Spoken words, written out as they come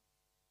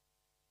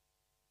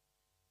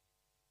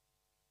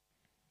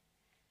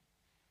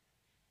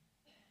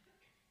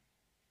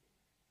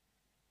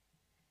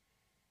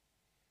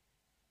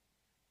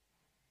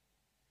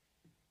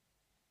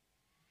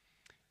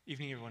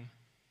Evening, everyone.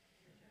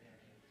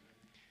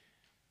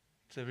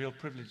 It's a real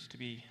privilege to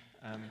be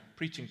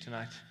preaching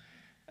tonight,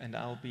 and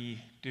I'll be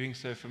doing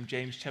so from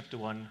James chapter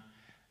 1,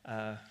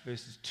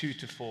 verses 2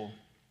 to 4.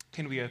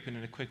 Can we open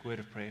in a quick word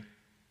of prayer?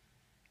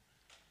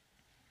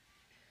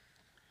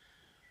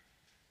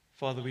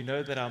 Father, we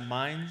know that our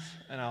minds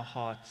and our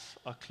hearts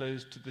are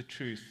closed to the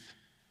truth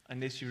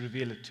unless you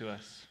reveal it to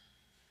us.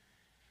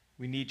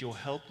 We need your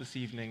help this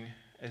evening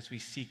as we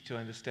seek to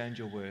understand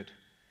your word.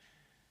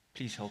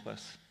 Please help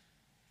us.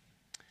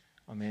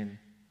 Amen.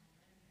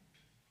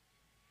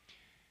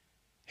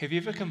 Have you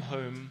ever come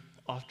home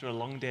after a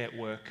long day at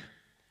work,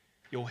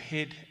 your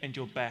head and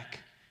your back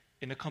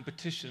in a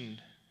competition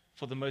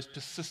for the most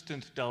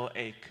persistent dull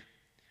ache,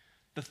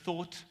 the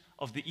thought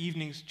of the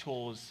evening's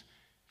chores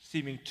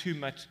seeming too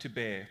much to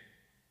bear?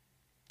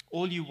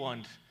 All you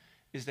want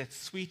is that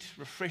sweet,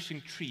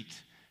 refreshing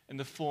treat in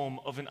the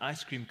form of an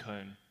ice cream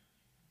cone.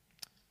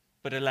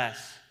 But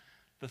alas,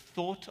 the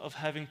thought of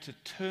having to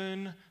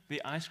turn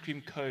the ice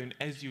cream cone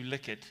as you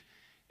lick it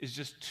is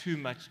just too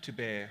much to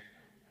bear.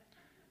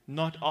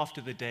 Not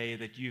after the day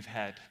that you've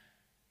had.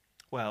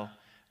 Well,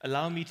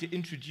 allow me to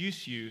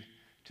introduce you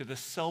to the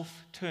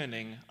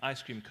self-turning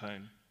ice cream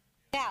cone.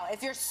 Now,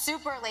 if you're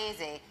super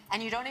lazy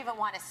and you don't even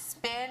want to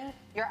spin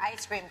your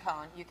ice cream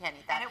cone, you can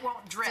eat that. And it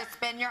won't drip. To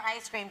spin your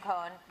ice cream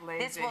cone,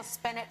 This will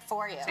spin it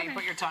for you. So you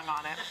put your tongue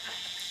on it,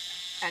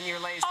 and you're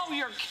lazy. Oh,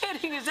 you're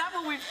kidding. Is that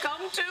what we've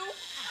come to?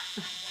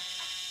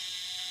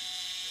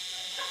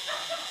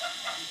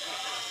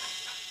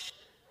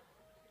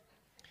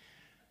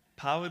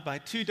 Powered by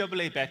 2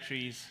 AA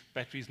batteries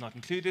not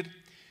included,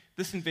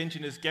 this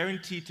invention is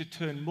guaranteed to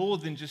turn more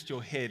than just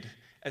your head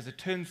as it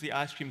turns the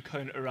ice cream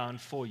cone around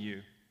for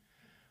you.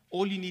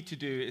 All you need to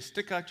do is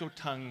stick out your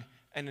tongue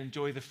and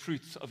enjoy the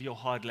fruits of your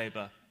hard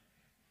labor.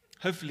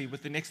 Hopefully,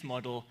 with the next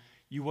model,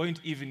 you won't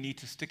even need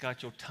to stick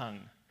out your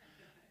tongue.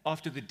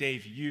 After the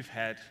day you've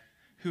had,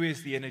 who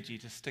has the energy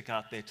to stick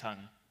out their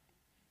tongue?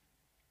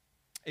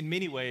 In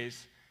many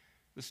ways,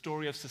 the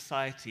story of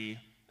society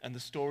and the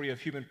story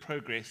of human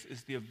progress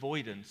is the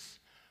avoidance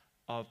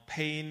of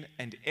pain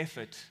and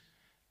effort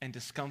and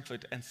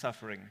discomfort and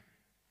suffering.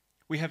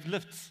 We have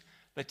lifts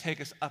that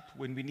take us up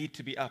when we need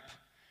to be up,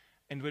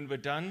 and when we're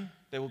done,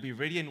 they will be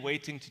ready and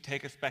waiting to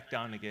take us back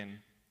down again.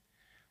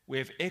 We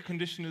have air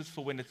conditioners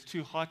for when it's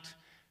too hot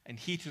and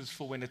heaters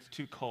for when it's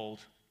too cold.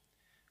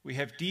 We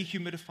have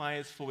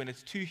dehumidifiers for when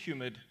it's too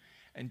humid,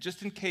 and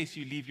just in case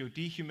you leave your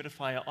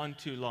dehumidifier on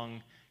too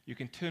long, you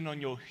can turn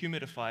on your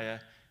humidifier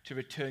to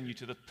return you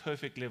to the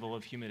perfect level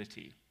of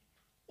humidity.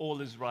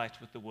 All is right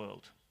with the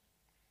world.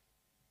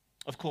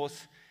 Of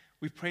course,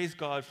 we praise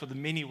God for the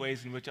many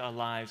ways in which our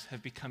lives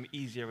have become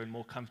easier and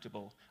more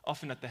comfortable,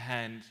 often at the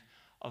hand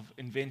of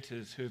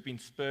inventors who have been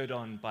spurred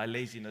on by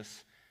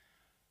laziness.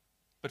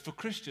 But for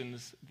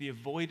Christians, the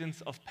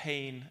avoidance of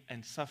pain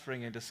and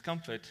suffering and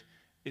discomfort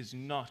is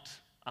not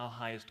our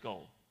highest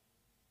goal.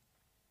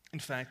 In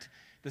fact,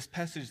 this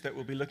passage that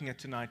we'll be looking at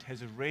tonight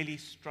has a really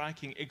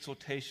striking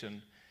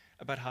exhortation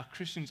about how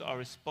Christians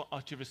are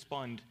to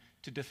respond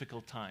to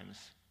difficult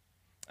times.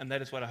 And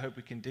that is what I hope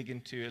we can dig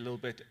into a little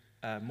bit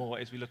more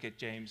as we look at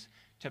James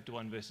chapter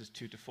 1, verses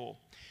 2 to 4.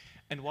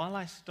 And while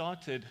I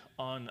started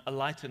on a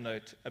lighter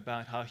note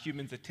about how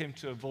humans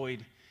attempt to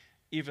avoid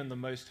even the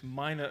most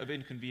minor of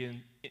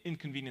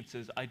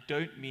inconveniences, I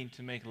don't mean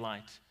to make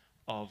light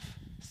of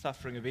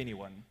suffering of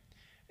anyone.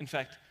 In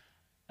fact,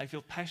 I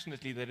feel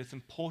passionately that it's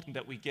important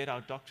that we get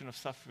our doctrine of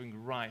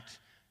suffering right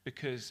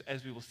because,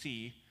 as we will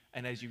see,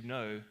 and as you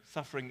know,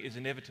 suffering is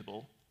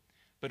inevitable,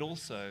 but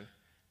also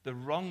the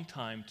wrong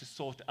time to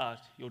sort out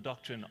your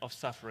doctrine of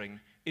suffering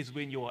is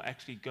when you're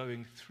actually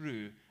going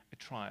through a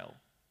trial.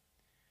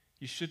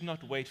 You should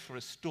not wait for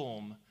a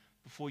storm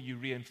before you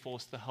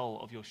reinforce the hull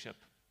of your ship.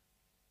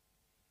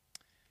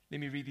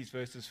 Let me read these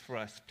verses for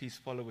us. Please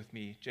follow with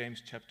me.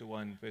 James chapter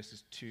 1,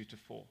 verses 2 to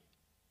 4.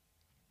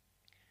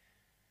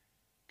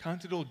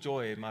 Count it all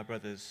joy, my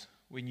brothers,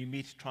 when you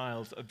meet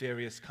trials of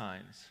various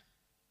kinds.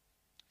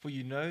 For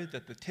you know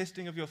that the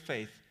testing of your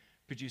faith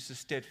produces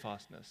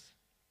steadfastness.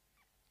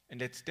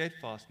 And let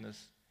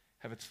steadfastness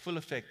have its full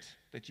effect,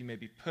 that you may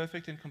be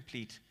perfect and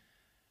complete,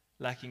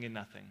 lacking in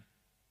nothing.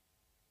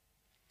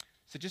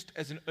 So just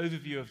as an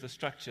overview of the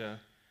structure,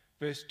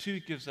 verse 2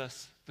 gives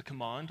us the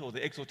command or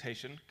the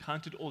exhortation,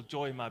 count it all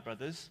joy, my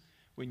brothers,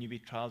 when you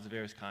meet trials of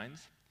various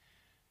kinds.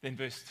 Then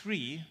verse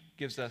 3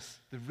 gives us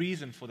the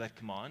reason for that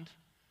command.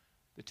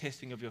 The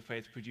testing of your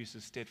faith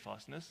produces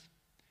steadfastness.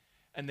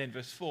 And then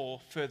verse 4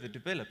 further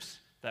develops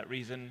that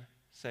reason,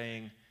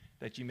 saying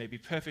that you may be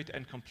perfect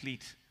and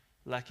complete,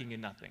 lacking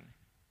in nothing.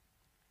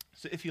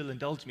 So if you'll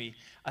indulge me,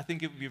 I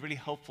think it would be really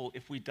helpful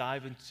if we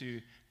dive into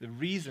the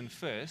reason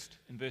first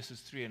in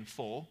verses 3 and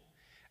 4,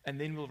 and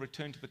then we'll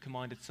return to the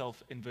command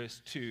itself in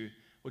verse 2,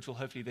 which will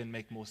hopefully then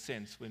make more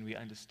sense when we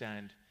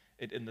understand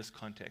it in this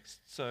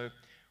context. So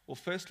we'll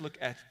first look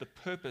at the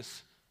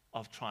purpose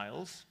of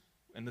trials,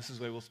 and this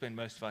is where we'll spend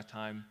most of our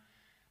time.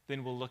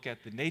 Then we'll look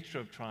at the nature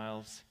of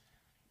trials,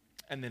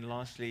 and then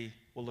lastly,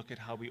 we'll look at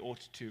how we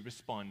ought to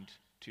respond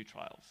to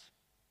trials.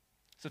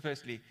 So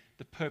firstly,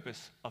 the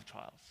purpose of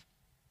trials.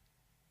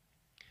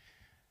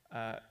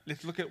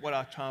 Let's look at what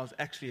our trials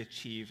actually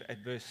achieve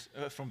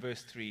from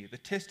verse 3. The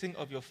testing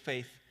of your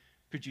faith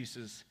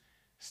produces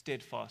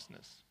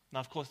steadfastness. Now,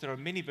 of course, there are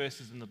many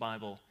verses in the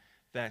Bible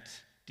that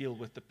deal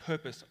with the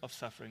purpose of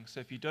suffering. So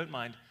if you don't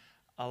mind,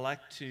 I'd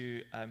like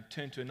to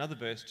turn to another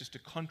verse just to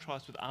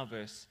contrast with our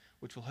verse,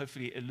 which will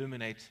hopefully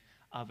illuminate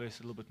our verse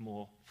a little bit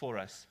more for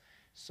us.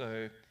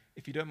 So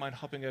if you don't mind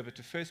hopping over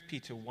to 1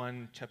 Peter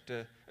 1,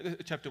 chapter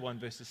 1,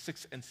 verses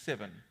 6 and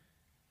 7,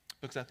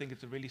 because I think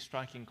it's a really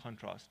striking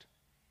contrast.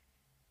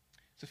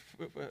 So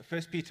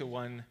 1 Peter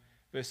 1,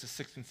 verses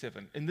 6 and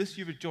 7. In this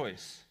you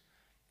rejoice,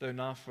 though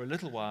now for a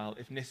little while,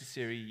 if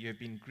necessary, you have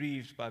been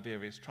grieved by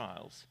various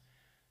trials,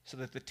 so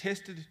that the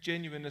tested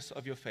genuineness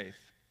of your faith,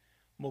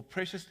 more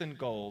precious than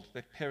gold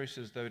that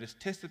perishes though it is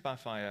tested by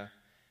fire,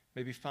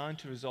 may be found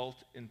to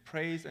result in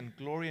praise and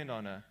glory and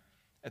honor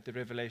at the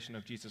revelation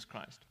of Jesus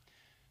Christ.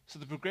 So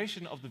the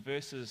progression of the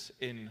verses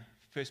in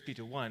 1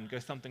 Peter 1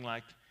 goes something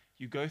like,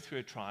 you go through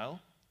a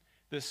trial.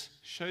 This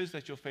shows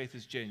that your faith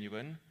is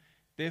genuine.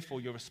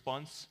 Therefore, your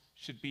response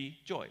should be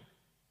joy.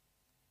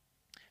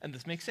 And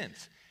this makes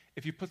sense.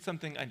 If you put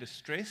something under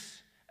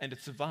stress and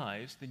it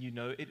survives, then you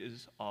know it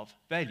is of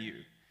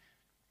value.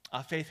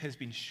 Our faith has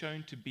been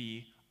shown to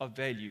be of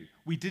value.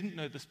 We didn't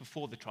know this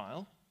before the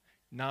trial.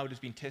 Now it has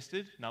been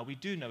tested. Now we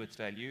do know its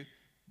value.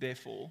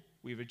 Therefore,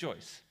 we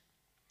rejoice.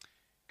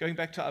 Going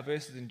back to our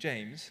verses in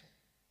James,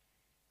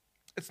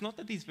 it's not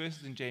that these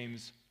verses in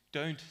James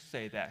don't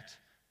say that.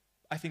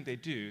 I think they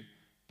do,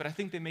 but I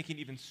think they make an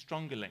even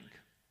stronger link.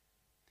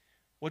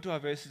 What do our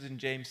verses in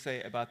James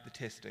say about the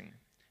testing?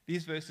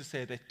 These verses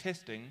say that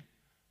testing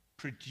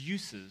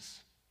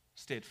produces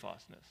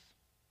steadfastness.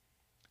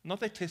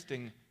 Not that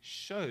testing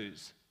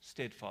shows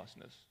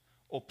steadfastness,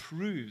 or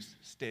proves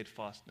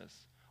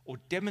steadfastness, or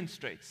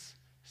demonstrates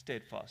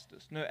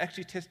steadfastness. No,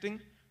 actually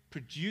testing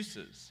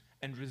produces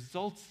and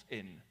results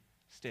in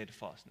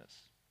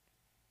steadfastness.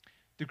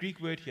 The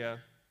Greek word here,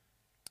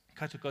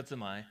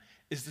 katagodzomai,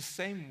 is the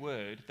same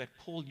word that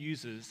Paul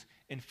uses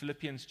in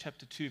Philippians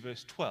chapter 2,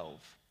 verse 12,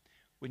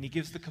 when he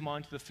gives the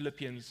command to the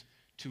Philippians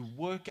to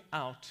work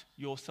out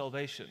your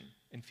salvation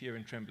with fear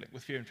and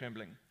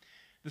trembling.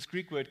 This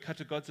Greek word,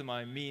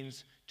 katagodzomai,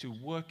 means to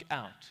work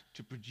out,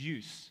 to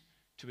produce,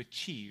 to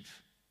achieve.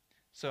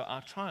 So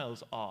our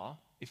trials are,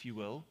 if you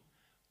will,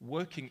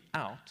 working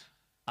out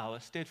our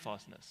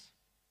steadfastness.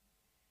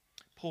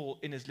 Paul,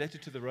 in his letter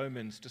to the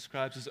Romans,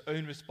 describes his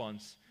own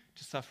response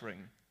to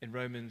suffering in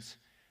Romans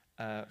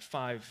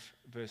 5,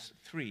 verse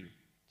 3.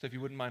 So if you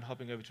wouldn't mind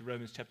hopping over to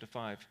Romans chapter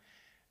 5,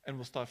 and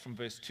we'll start from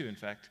verse 2, in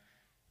fact.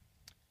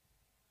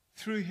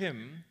 Through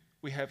him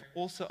we have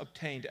also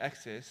obtained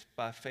access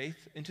by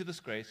faith into this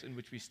grace in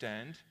which we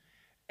stand,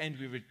 and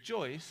we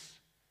rejoice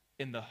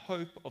in the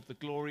hope of the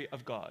glory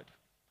of God.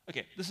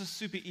 Okay, this is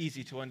super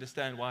easy to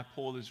understand why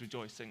Paul is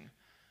rejoicing.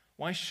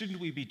 Why shouldn't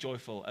we be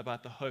joyful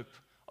about the hope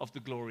of the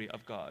glory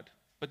of God?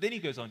 But then he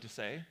goes on to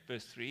say,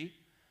 verse 3,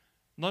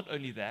 not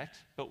only that,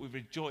 but we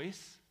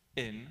rejoice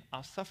in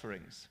our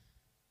sufferings.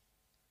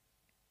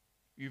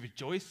 You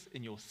rejoice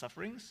in your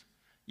sufferings?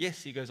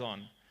 Yes, he goes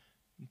on,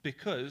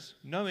 because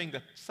knowing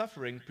that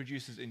suffering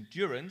produces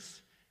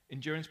endurance,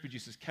 endurance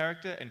produces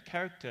character, and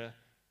character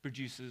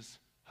produces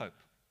hope.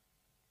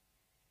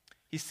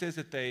 He says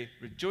that they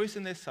rejoice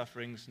in their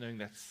sufferings, knowing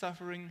that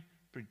suffering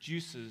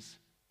produces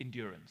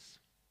endurance.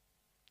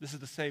 This is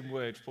the same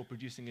word for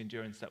producing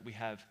endurance that we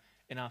have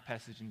in our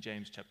passage in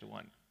James chapter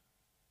 1.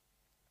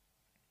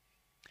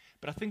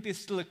 But I think there's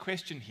still a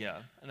question here,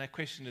 and that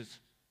question is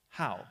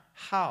how?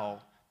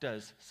 How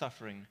does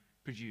suffering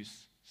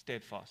produce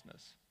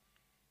steadfastness?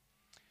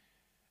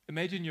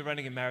 Imagine you're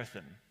running a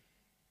marathon.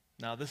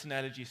 Now, this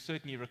analogy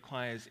certainly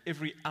requires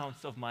every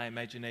ounce of my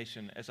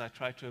imagination as I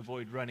try to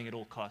avoid running at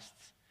all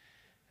costs,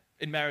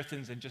 in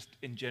marathons and just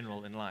in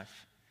general in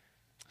life.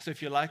 So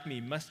if you're like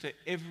me, muster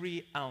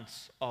every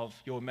ounce of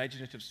your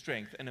imaginative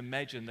strength and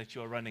imagine that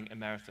you're running a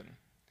marathon.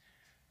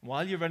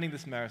 While you're running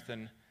this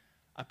marathon,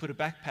 I put a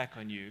backpack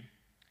on you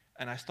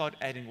and I start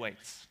adding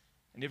weights.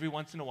 And every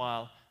once in a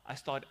while, I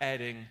start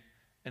adding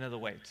another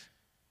weight,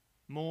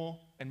 more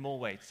and more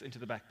weights into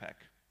the backpack.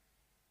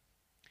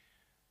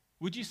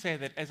 Would you say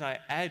that as I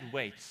add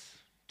weights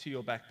to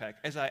your backpack,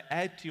 as I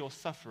add to your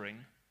suffering,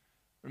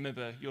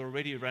 remember, you're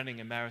already running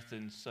a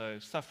marathon, so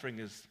suffering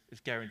is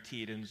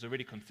guaranteed and is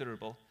already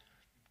considerable.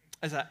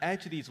 As I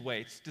add to these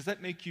weights, does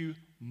that make you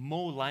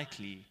more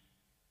likely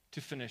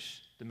to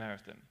finish the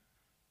marathon?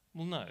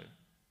 Well, no.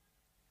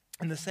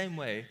 In the same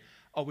way,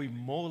 are we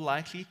more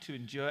likely to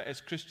endure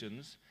as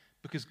Christians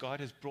because God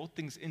has brought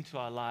things into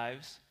our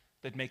lives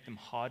that make them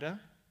harder?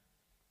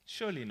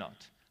 Surely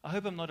not. I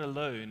hope I'm not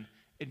alone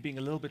in being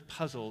a little bit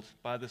puzzled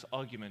by this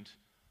argument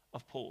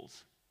of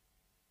Paul's.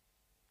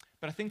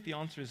 But I think the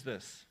answer is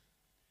this.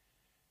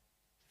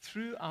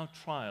 Through our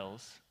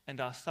trials and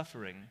our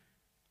suffering,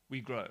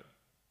 we grow.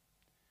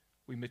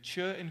 We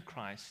mature in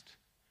Christ.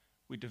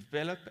 We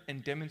develop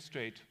and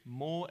demonstrate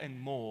more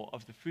and more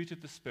of the fruit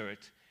of the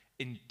Spirit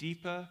in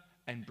deeper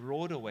and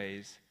broader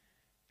ways,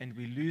 and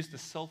we lose the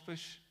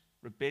selfish,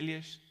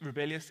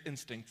 rebellious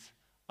instincts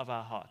of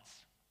our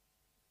hearts.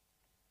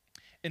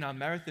 In our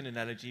marathon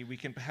analogy, we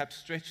can perhaps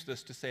stretch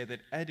this to say that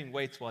adding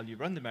weights while you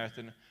run the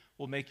marathon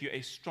will make you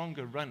a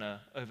stronger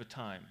runner over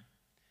time.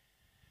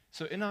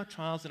 So in our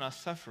trials and our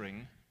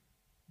suffering,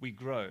 we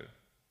grow.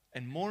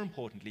 And more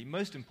importantly,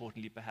 most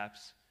importantly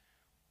perhaps,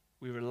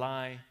 we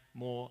rely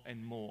more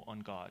and more on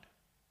God.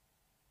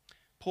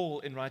 Paul,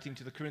 in writing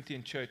to the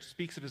Corinthian church,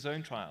 speaks of his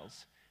own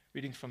trials,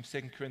 reading from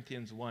 2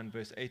 Corinthians 1,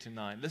 verse 8 and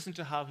 9. Listen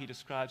to how he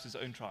describes his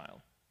own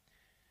trial.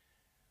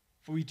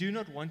 For we do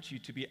not want you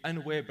to be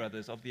unaware,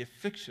 brothers, of the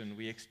affliction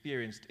we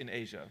experienced in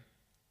Asia.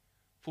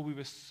 For we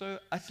were so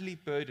utterly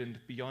burdened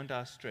beyond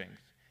our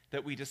strength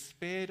that we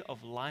despaired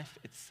of life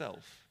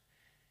itself.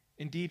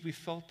 Indeed, we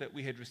felt that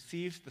we had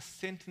received the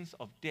sentence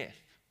of death.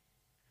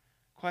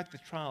 Quite the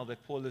trial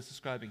that Paul is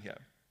describing here.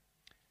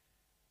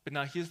 But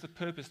now here's the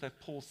purpose that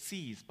Paul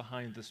sees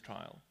behind this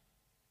trial.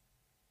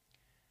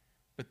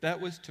 But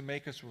that was to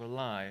make us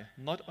rely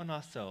not on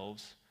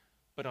ourselves,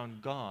 but on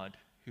God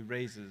who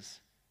raises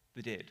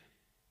the dead.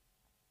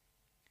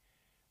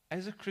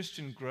 As a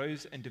Christian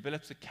grows and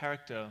develops a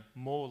character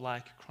more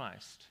like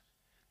Christ,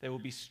 they will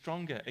be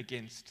stronger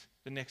against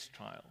the next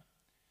trial.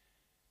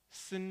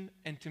 Sin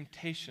and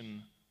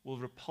temptation will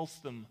repulse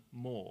them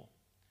more.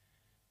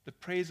 The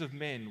praise of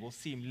men will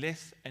seem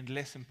less and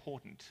less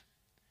important.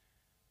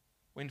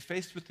 When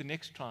faced with the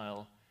next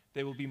trial,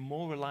 they will be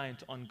more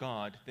reliant on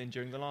God than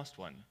during the last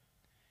one.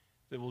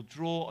 They will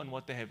draw on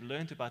what they have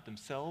learned about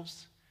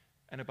themselves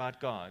and about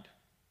God.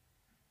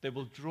 They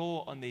will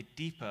draw on their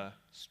deeper,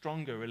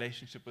 stronger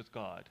relationship with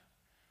God.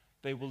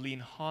 They will lean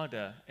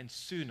harder and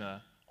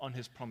sooner on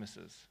His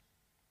promises.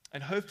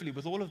 And hopefully,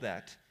 with all of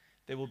that,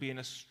 they will be in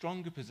a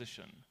stronger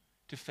position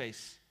to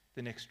face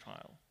the next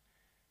trial.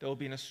 They will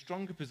be in a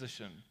stronger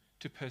position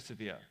to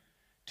persevere,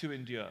 to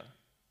endure.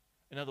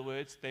 In other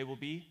words, they will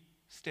be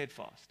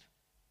steadfast.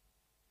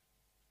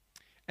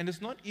 And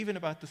it's not even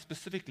about the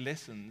specific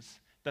lessons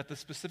that the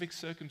specific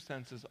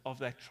circumstances of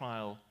that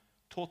trial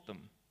taught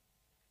them.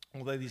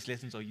 Although these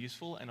lessons are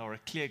useful and are a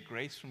clear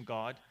grace from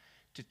God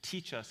to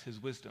teach us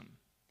His wisdom.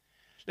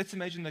 Let's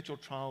imagine that your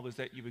trial was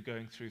that you were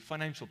going through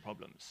financial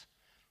problems.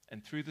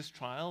 And through this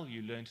trial,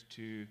 you learned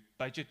to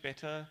budget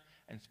better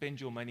and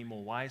spend your money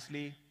more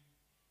wisely.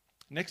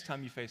 Next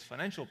time you face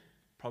financial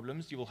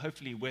problems, you will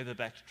hopefully weather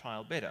that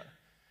trial better.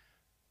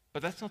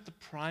 But that's not the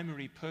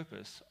primary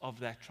purpose of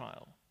that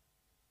trial.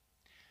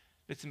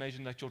 Let's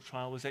imagine that your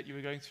trial was that you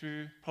were going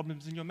through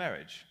problems in your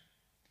marriage.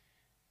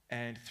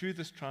 And through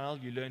this trial,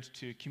 you learned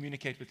to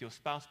communicate with your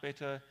spouse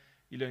better.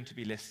 You learned to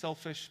be less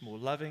selfish, more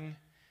loving.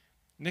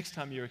 Next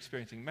time you're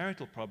experiencing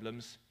marital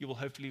problems, you will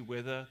hopefully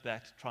weather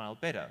that trial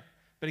better.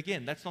 But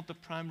again, that's not the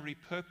primary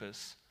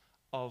purpose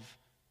of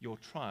your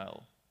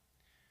trial.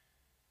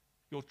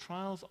 Your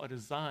trials are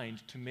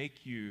designed to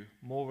make you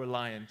more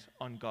reliant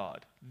on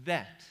God.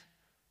 That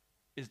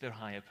is their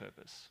higher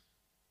purpose.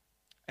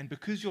 And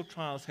because your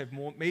trials have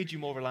made you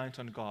more reliant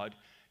on God,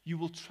 you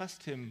will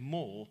trust Him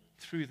more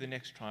through the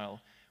next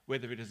trial,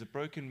 whether it is a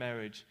broken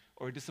marriage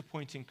or a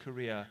disappointing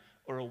career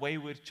or a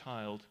wayward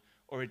child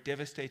or a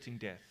devastating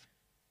death.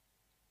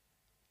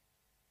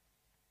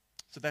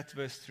 So that's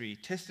verse 3.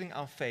 Testing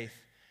our faith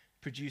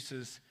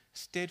produces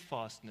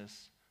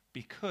steadfastness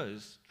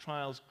because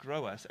trials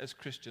grow us as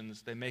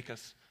Christians. They make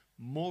us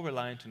more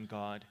reliant on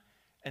God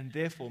and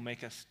therefore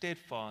make us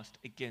steadfast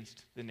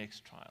against the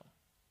next trial.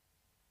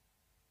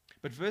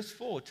 But verse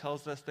 4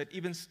 tells us that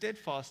even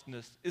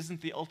steadfastness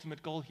isn't the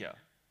ultimate goal here.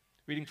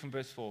 Reading from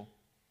verse 4.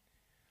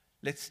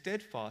 Let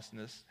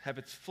steadfastness have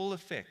its full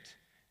effect,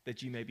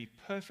 that you may be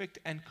perfect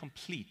and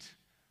complete,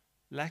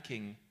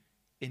 lacking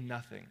in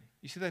nothing.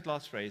 You see that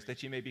last phrase,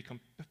 that you may be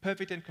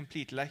perfect and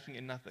complete, lacking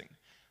in nothing.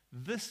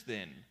 This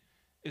then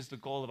is the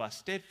goal of our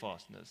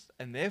steadfastness,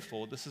 and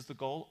therefore this is the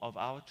goal of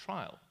our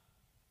trial.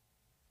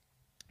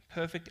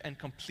 Perfect and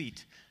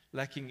complete,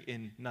 lacking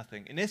in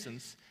nothing. In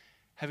essence,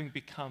 having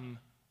become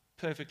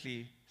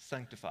perfectly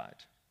sanctified.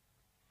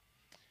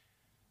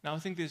 Now I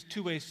think there's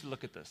two ways to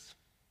look at this.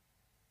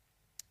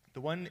 The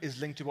one is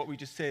linked to what we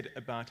just said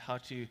about how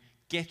to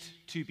get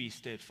to be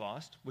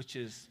steadfast, which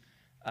is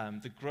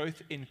the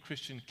growth in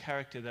Christian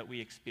character that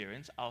we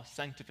experience, our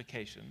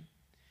sanctification.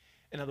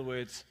 In other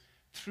words,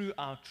 through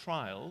our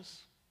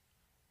trials,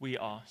 we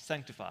are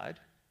sanctified.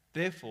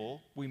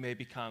 Therefore, we may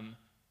become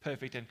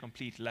perfect and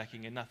complete,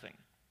 lacking in nothing.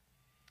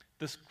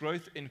 This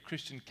growth in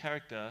Christian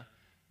character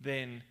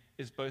then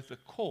is both the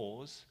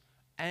cause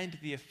and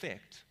the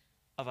effect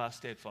of our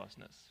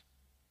steadfastness.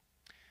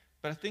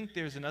 But I think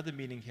there's another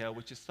meaning here,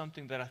 which is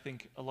something that I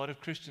think a lot of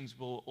Christians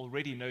will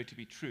already know to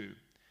be true,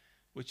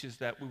 which is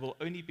that we will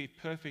only be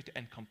perfect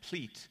and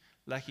complete,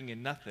 lacking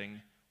in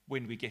nothing,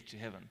 when we get to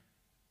heaven.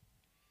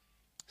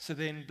 So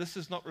then, this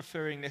is not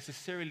referring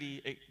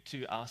necessarily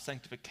to our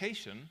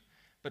sanctification,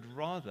 but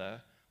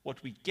rather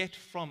what we get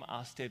from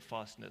our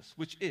steadfastness,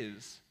 which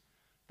is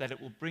that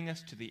it will bring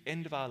us to the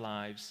end of our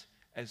lives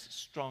as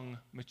strong,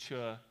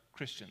 mature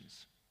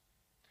Christians.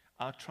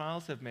 Our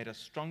trials have made us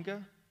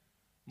stronger,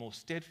 more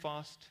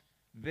steadfast.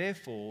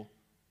 Therefore,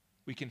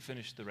 we can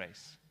finish the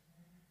race.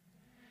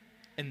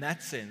 In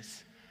that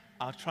sense,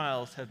 our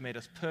trials have made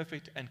us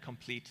perfect and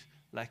complete,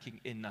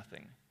 lacking in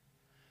nothing.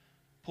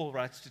 Paul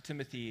writes to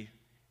Timothy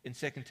in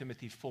 2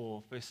 Timothy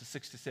 4, verses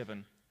 6 to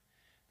 7,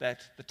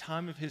 that the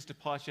time of his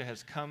departure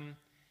has come,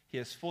 he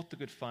has fought the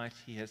good fight,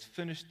 he has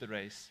finished the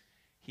race,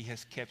 he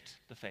has kept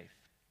the faith.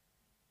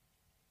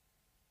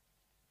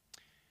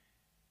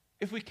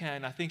 If we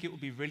can, I think it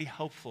would be really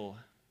helpful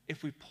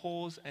if we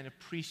pause and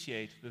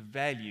appreciate the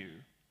value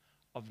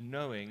of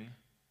knowing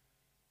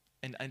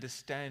and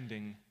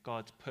understanding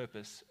God's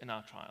purpose in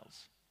our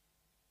trials.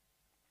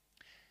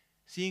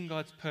 Seeing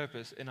God's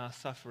purpose in our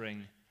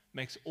suffering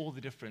makes all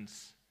the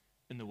difference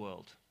in the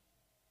world.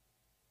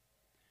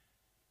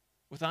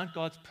 Without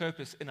God's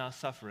purpose in our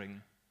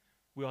suffering,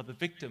 we are the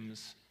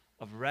victims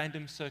of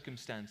random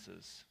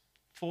circumstances,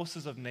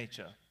 forces of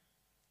nature.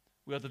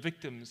 We are the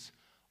victims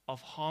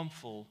of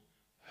harmful,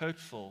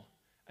 hurtful,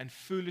 and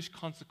foolish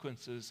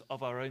consequences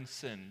of our own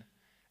sin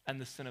and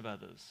the sin of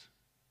others.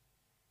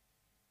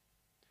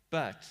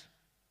 But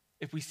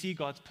if we see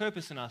God's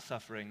purpose in our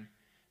suffering,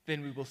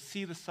 then we will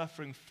see the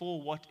suffering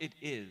for what it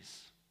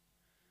is,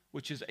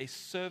 which is a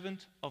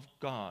servant of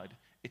God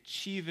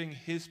achieving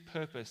his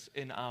purpose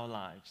in our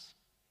lives.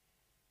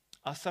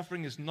 Our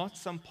suffering is not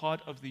some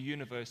part of the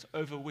universe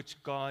over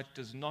which God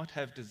does not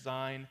have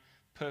design,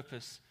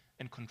 purpose,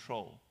 and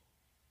control.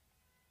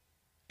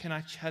 Can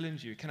I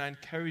challenge you, can I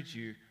encourage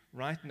you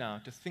right now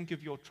to think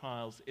of your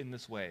trials in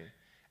this way,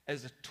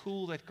 as a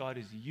tool that God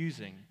is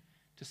using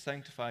to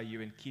sanctify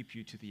you and keep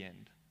you to the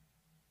end?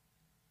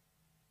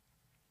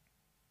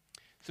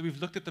 So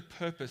we've looked at the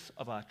purpose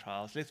of our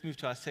trials. Let's move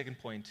to our second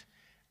point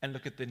and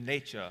look at the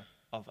nature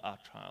of our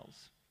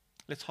trials.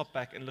 Let's hop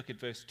back and look at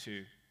verse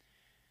 2.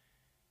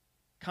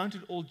 Count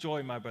it all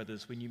joy, my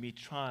brothers, when you meet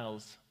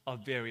trials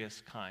of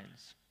various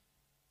kinds.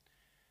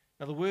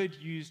 Now, the word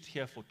used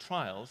here for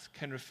trials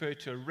can refer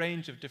to a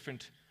range of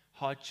different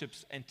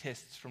hardships and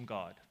tests from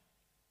God.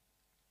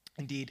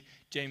 Indeed,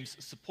 James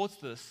supports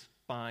this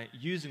by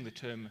using the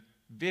term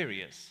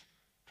various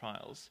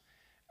trials.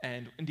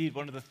 And indeed,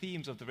 one of the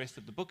themes of the rest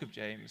of the book of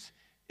James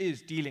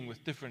is dealing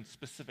with different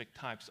specific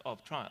types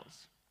of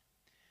trials.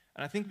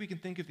 And I think we can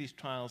think of these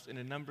trials in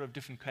a number of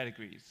different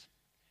categories.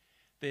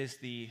 There's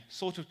the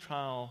sort of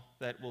trial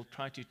that will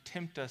try to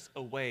tempt us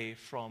away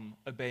from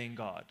obeying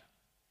God.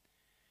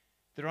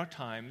 There are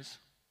times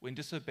when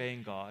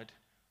disobeying God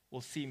will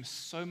seem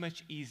so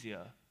much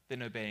easier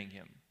than obeying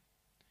him.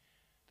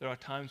 There are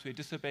times where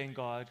disobeying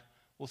God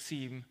will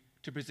seem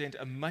to present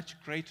a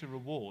much greater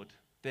reward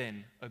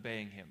than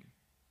obeying him.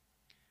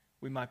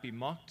 We might be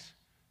mocked,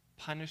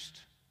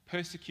 punished,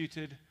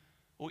 persecuted,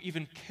 or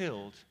even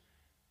killed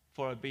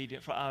for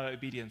our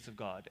obedience of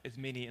God, as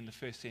many in the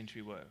first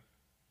century were.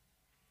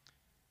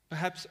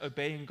 Perhaps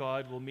obeying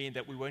God will mean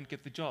that we won't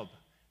get the job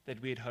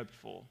that we had hoped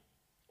for,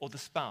 or the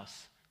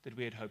spouse that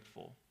we had hoped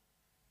for.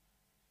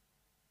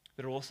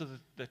 There are also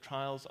the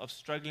trials of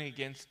struggling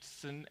against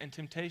sin and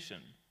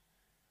temptation.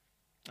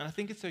 And I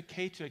think it's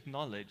okay to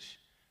acknowledge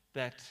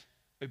that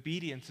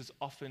obedience is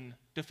often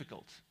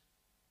difficult.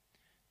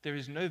 There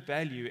is no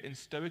value in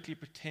stoically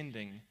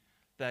pretending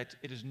that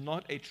it is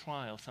not a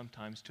trial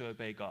sometimes to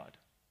obey God.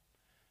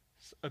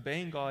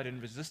 Obeying God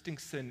and resisting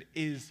sin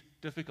is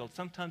difficult.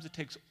 Sometimes it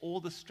takes all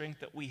the strength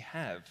that we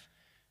have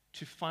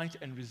to fight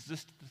and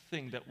resist the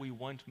thing that we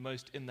want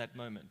most in that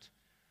moment.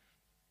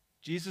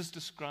 Jesus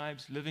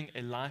describes living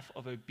a life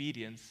of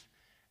obedience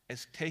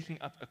as taking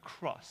up a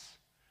cross.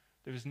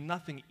 There is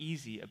nothing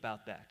easy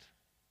about that.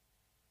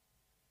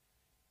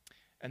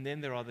 And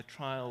then there are the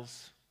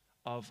trials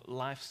of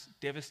life's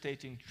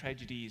devastating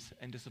tragedies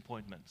and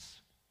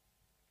disappointments.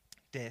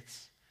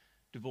 Deaths,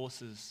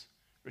 divorces,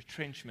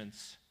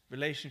 retrenchments,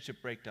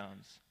 relationship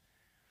breakdowns.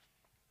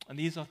 And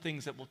these are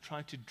things that will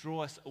try to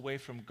draw us away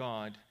from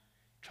God,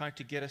 try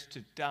to get us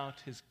to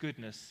doubt his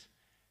goodness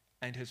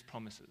and his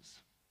promises.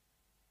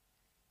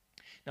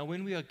 Now,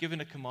 when we are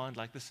given a command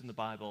like this in the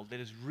Bible that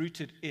is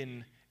rooted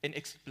in an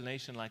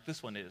explanation like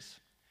this one is,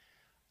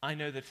 I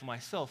know that for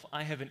myself,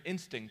 I have an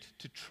instinct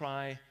to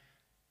try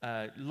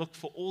look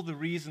for all the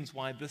reasons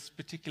why this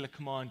particular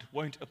command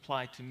won't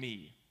apply to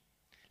me.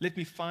 Let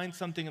me find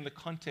something in the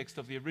context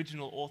of the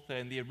original author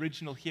and the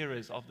original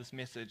hearers of this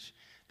message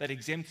that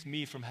exempts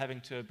me from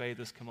having to obey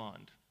this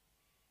command.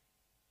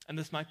 And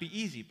this might be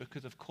easy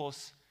because, of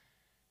course,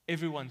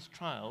 everyone's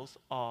trials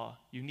are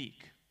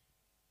unique.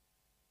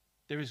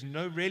 There is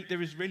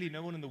really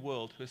no one in the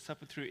world who has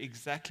suffered through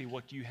exactly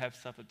what you have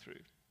suffered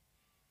through.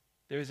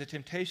 There is a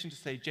temptation to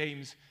say,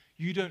 James,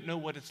 you don't know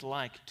what it's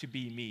like to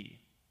be me.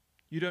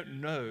 You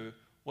don't know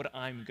what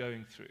I'm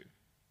going through.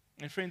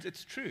 And friends,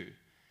 it's true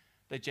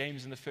that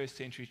James in the first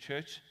century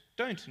church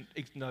don't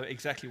know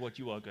exactly what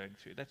you are going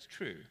through. That's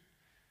true.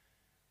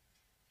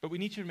 But we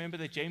need to remember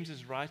that James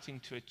is writing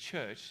to a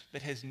church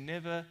that has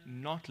never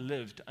not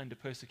lived under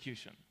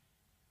persecution.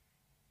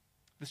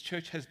 This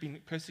church has been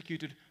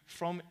persecuted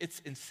from its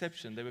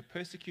inception. They were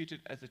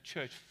persecuted as a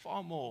church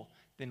far more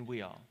than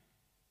we are.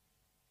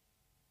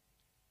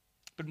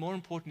 But more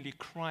importantly,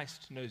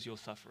 Christ knows your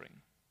suffering.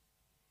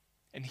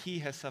 and he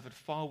has suffered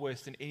far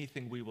worse than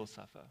anything we will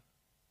suffer,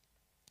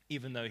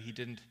 even though he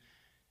didn't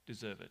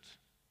deserve it.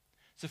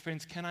 So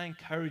friends, can I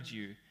encourage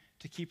you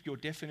to keep your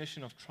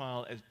definition of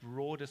trial as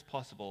broad as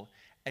possible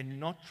and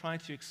not try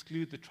to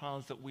exclude the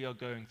trials that we are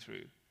going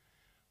through,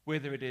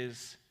 whether it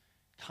is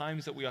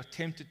times that we are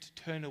tempted to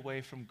turn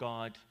away from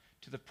God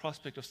to the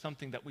prospect of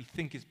something that we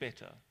think is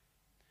better,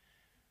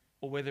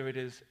 or whether it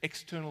is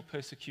external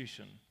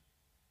persecution,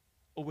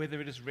 or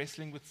whether it is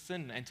wrestling with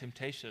sin and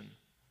temptation,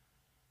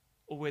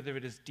 or whether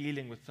it is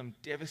dealing with some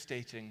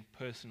devastating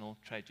personal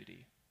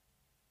tragedy.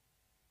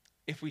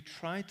 If we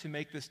try to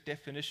make this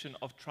definition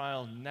of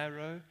trial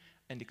narrow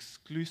and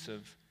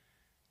exclusive,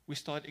 we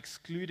start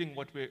excluding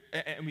what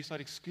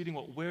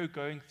we're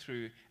going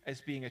through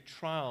as being a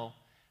trial,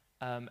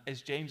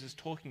 as James is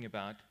talking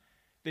about,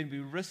 then we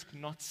risk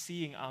not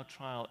seeing our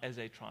trial as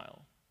a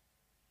trial.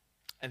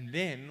 And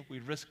then we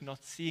risk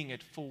not seeing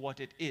it for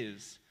what it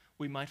is.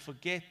 We might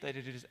forget that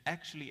it is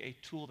actually a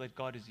tool that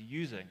God is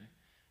using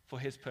for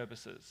his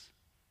purposes.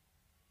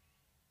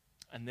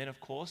 And then,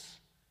 of course,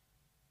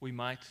 we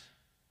might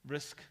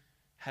risk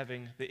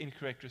having the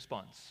incorrect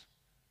response,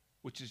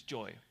 which is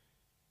joy,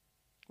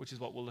 which is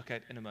what we'll look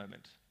at in a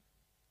moment.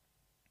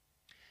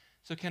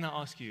 So can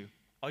I ask you,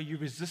 are you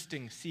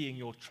resisting seeing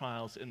your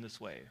trials in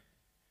this way?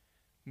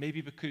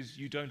 Maybe because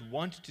you don't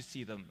want to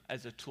see them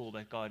as a tool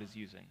that God is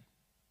using.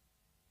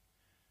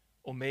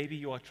 Or maybe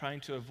you are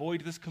trying to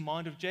avoid this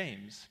command of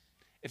James.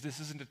 If this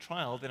isn't a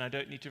trial, then I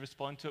don't need to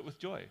respond to it with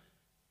joy.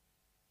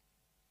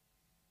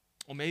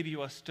 Or maybe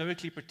you are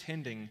stoically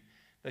pretending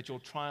that your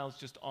trials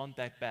just aren't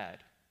that bad.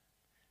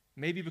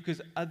 Maybe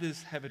because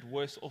others have it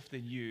worse off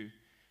than you,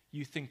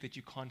 you think that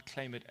you can't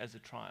claim it as a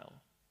trial.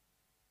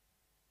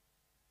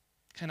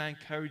 Can I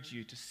encourage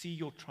you to see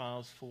your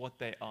trials for what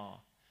they are?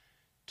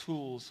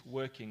 Tools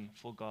working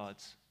for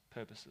God's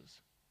purposes.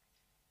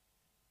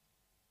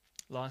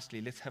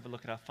 Lastly, let's have a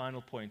look at our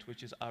final point,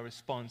 which is our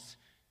response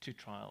to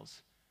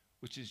trials,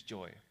 which is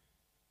joy.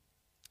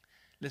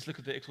 Let's look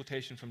at the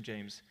exhortation from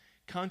James.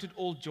 Count it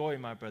all joy,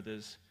 my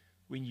brothers,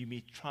 when you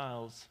meet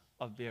trials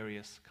of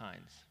various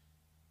kinds.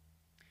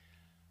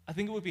 I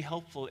think it would be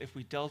helpful if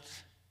we dealt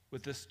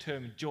with this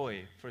term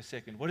joy for a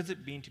second. What does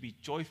it mean to be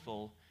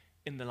joyful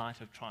in the light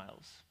of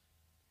trials?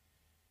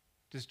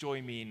 Does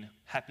joy mean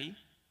happy?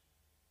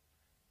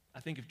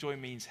 I think if joy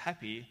means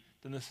happy,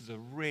 then this is a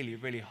really,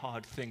 really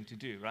hard thing to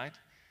do, right?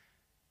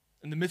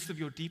 In the midst of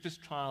your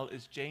deepest trial,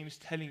 is James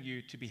telling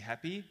you to be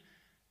happy?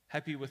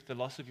 Happy with the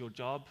loss of your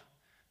job,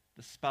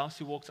 the spouse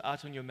who walks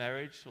out on your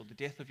marriage, or the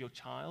death of your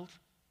child?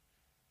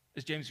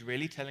 Is James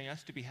really telling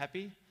us to be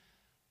happy?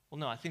 Well,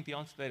 no, I think the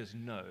answer to that is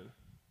no.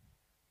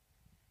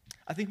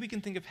 I think we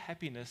can think of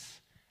happiness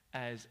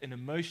as an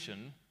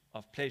emotion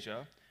of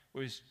pleasure,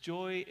 whereas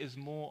joy is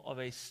more of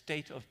a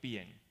state of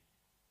being.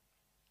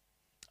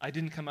 I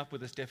didn't come up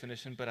with this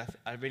definition, but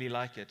I really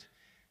like it.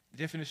 The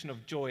definition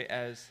of joy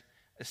as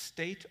a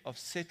state of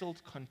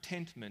settled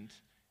contentment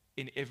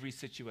in every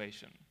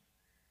situation.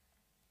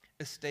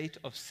 A state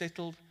of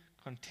settled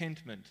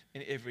contentment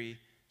in every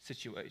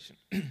situation.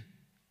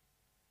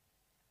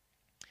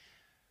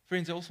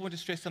 Friends, I also want to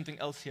stress something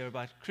else here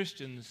about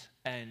Christians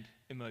and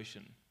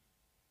emotion,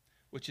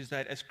 which is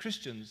that as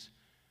Christians,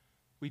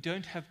 we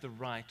don't have the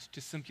right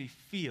to simply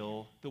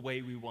feel the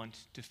way we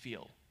want to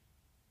feel.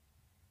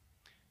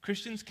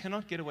 Christians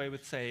cannot get away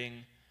with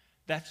saying,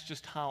 that's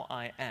just how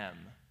I am,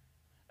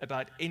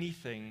 about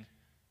anything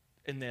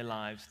in their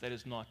lives that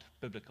is not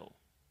biblical.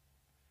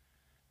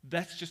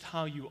 That's just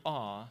how you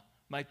are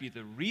might be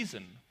the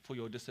reason for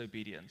your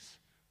disobedience,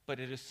 but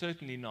it is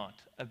certainly not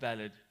a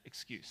valid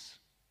excuse.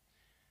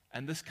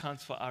 And this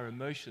counts for our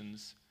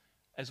emotions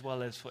as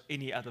well as for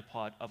any other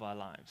part of our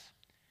lives.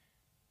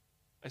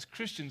 As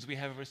Christians, we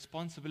have a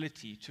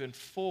responsibility to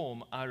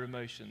inform our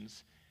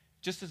emotions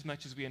just as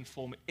much as we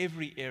inform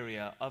every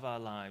area of our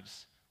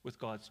lives with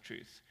God's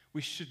truth.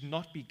 We should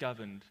not be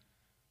governed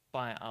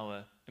by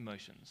our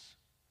emotions.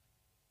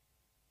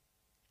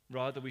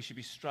 Rather, we should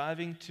be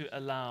striving to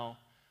allow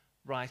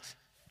right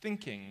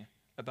thinking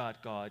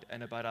about God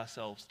and about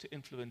ourselves to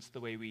influence the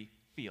way we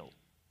feel.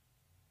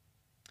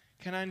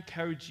 Can I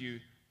encourage you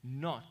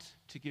not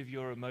to give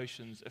your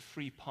emotions a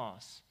free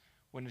pass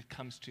when it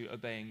comes to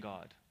obeying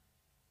God?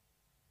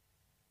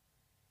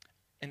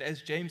 And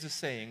as James is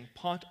saying,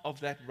 part of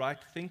that right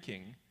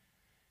thinking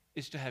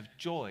is to have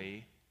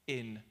joy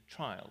in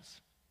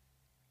trials.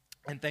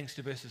 And thanks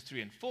to verses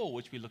 3 and 4,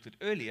 which we looked at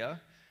earlier,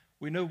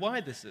 we know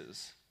why this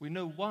is. We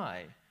know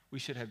why we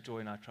should have joy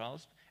in our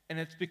trials, and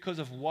it's because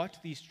of what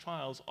these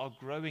trials are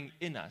growing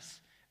in us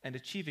and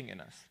achieving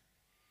in us.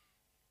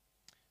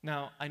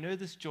 Now, I know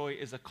this joy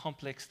is a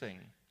complex thing,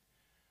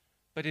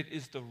 but it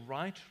is the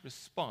right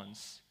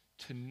response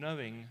to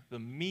knowing the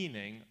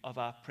meaning of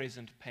our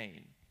present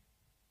pain.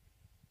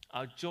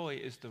 Our joy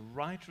is the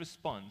right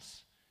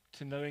response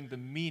to knowing the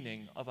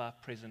meaning of our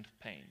present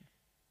pain.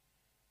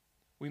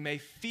 We may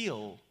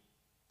feel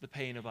the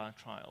pain of our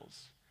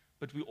trials,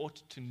 but we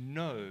ought to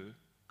know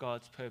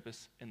God's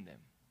purpose in them.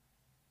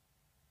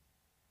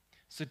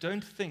 So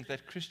don't think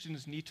that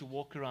Christians need to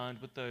walk around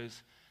with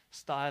those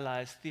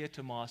stylized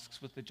theater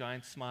masks with a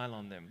giant smile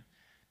on them,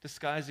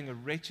 disguising a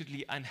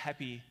wretchedly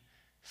unhappy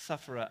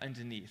sufferer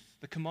underneath.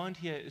 The command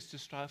here is to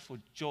strive for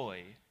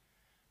joy,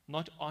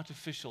 not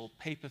artificial,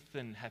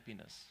 paper-thin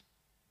happiness.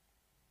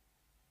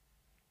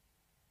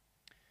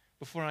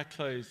 Before I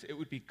close, it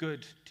would be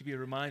good to be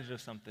reminded of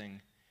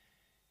something.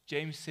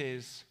 James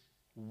says,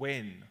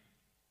 when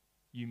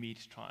you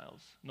meet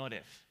trials, not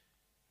if.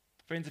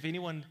 Friends, if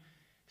anyone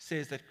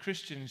says that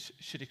Christians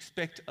should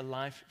expect a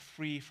life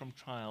free from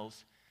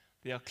trials,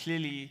 they are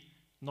clearly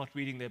not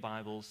reading their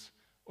Bibles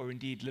or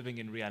indeed living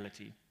in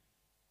reality.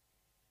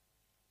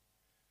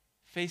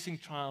 Facing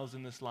trials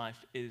in this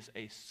life is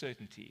a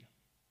certainty.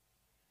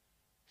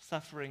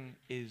 Suffering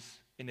is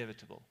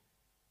inevitable.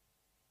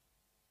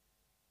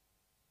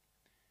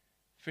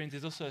 Friends,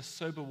 there's also a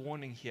sober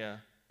warning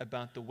here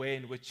about the way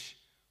in which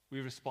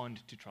we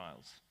respond to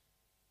trials.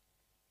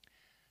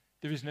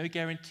 There is no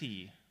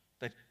guarantee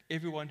that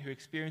everyone who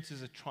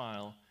experiences a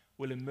trial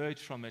will emerge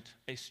from it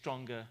a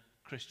stronger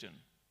Christian.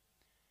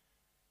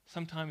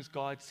 Sometimes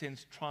God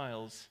sends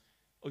trials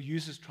or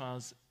uses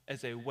trials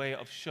as a way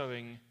of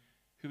showing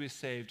who is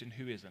saved and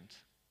who isn't.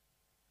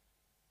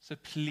 So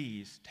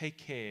please take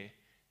care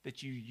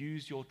that you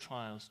use your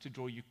trials to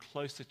draw you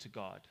closer to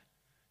God,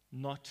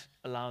 not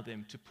allow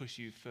them to push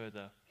you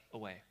further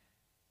away.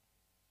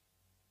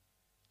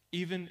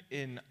 Even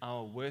in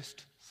our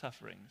worst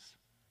sufferings,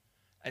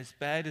 as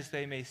bad as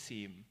they may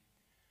seem,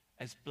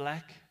 as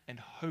black and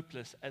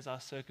hopeless as our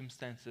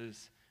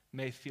circumstances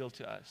may feel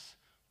to us,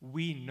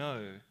 we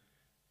know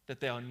that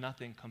they are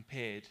nothing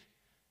compared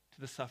to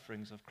the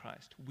sufferings of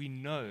Christ. We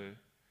know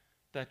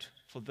that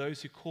for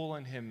those who call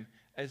on him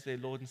as their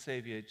Lord and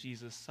Savior,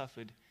 Jesus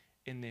suffered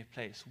in their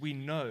place. We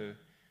know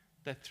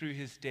that through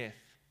his death,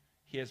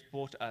 he has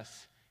brought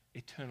us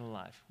eternal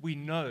life. We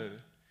know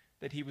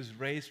that he was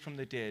raised from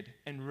the dead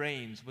and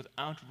reigns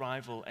without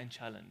rival and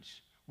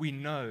challenge. We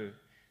know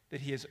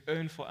that he has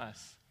earned for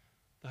us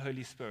the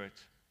Holy Spirit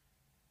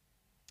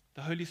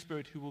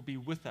who will be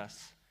with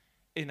us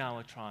in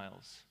our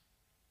trials,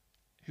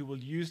 who will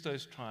use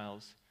those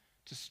trials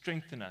to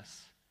strengthen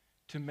us,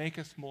 to make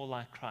us more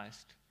like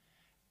Christ,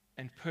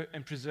 and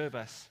preserve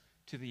us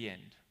to the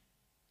end.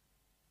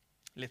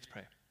 Let's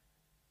pray.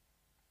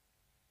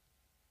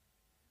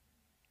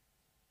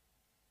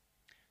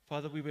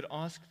 Father, we would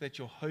ask that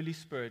your Holy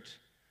Spirit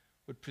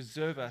would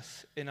preserve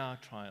us in our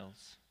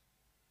trials.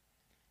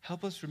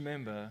 Help us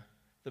remember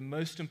the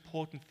most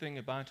important thing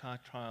about our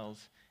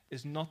trials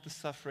is not the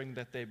suffering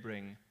that they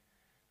bring,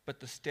 but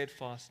the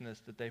steadfastness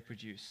that they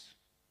produce.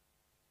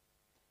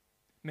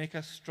 Make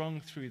us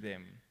strong through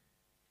them,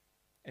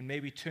 and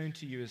may we turn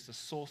to you as the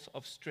source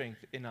of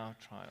strength in our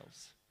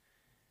trials.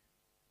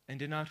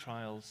 And in our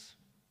trials,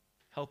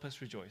 help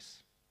us rejoice.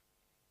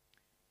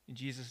 In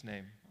Jesus'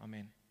 name,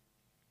 amen.